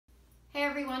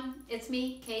everyone, it's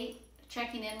me, Kate,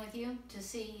 checking in with you to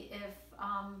see if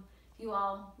you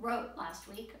all wrote last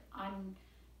week. I'm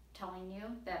telling you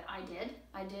that I did.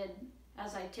 I did,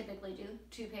 as I typically do,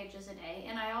 2 pages a day,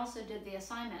 and I also did the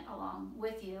assignment along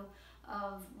with you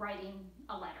of writing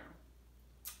a letter.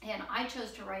 And I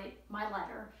chose to write my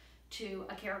letter to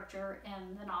a character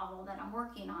in the novel that I'm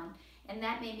working on, and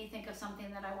that made me think of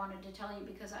something that I wanted to tell you,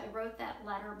 because I wrote that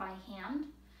letter by hand,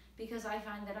 because I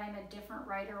find that I'm a different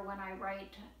writer when I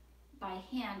write by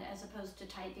hand as opposed to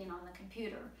typing on the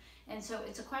computer. And so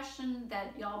it's a question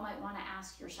that y'all might want to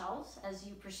ask yourselves as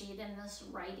you proceed in this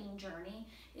writing journey,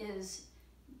 is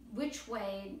which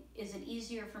way is it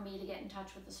easier for me to get in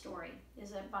touch with the story?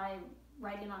 Is it by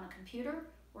writing on a computer,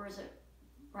 or is it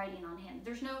writing on hand?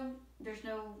 There's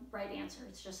no right answer.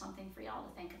 It's just something for y'all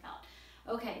to think about.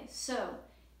 Okay, so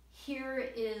here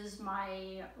is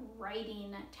my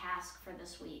writing task for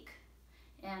this week,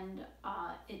 and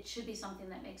it should be something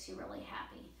that makes you really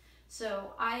happy.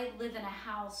 So I live in a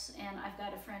house, and I've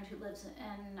got a friend who lives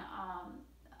in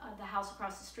the house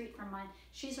across the street from mine.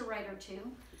 She's a writer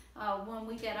too. When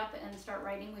we get up and start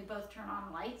writing, we both turn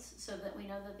on lights so that we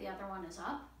know that the other one is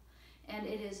up, and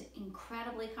it is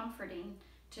incredibly comforting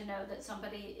to know that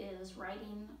somebody is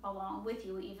writing along with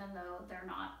you, even though they're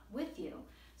not with you.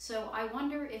 So I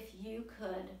wonder if you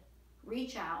could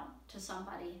reach out to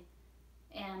somebody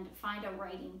and find a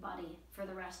writing buddy for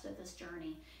the rest of this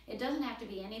journey. It doesn't have to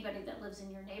be anybody that lives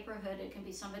in your neighborhood. It can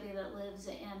be somebody that lives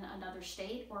in another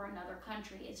state or another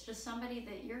country. It's just somebody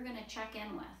that you're gonna check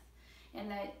in with, and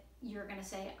that you're gonna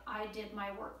say, I did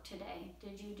my work today.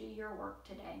 Did you do your work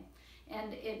today?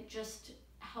 And it just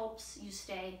helps you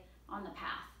stay on the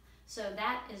path. So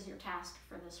that is your task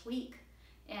for this week,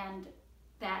 and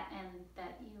that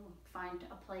you find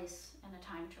a place and a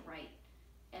time to write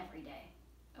every day.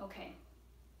 Okay,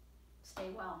 stay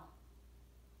well.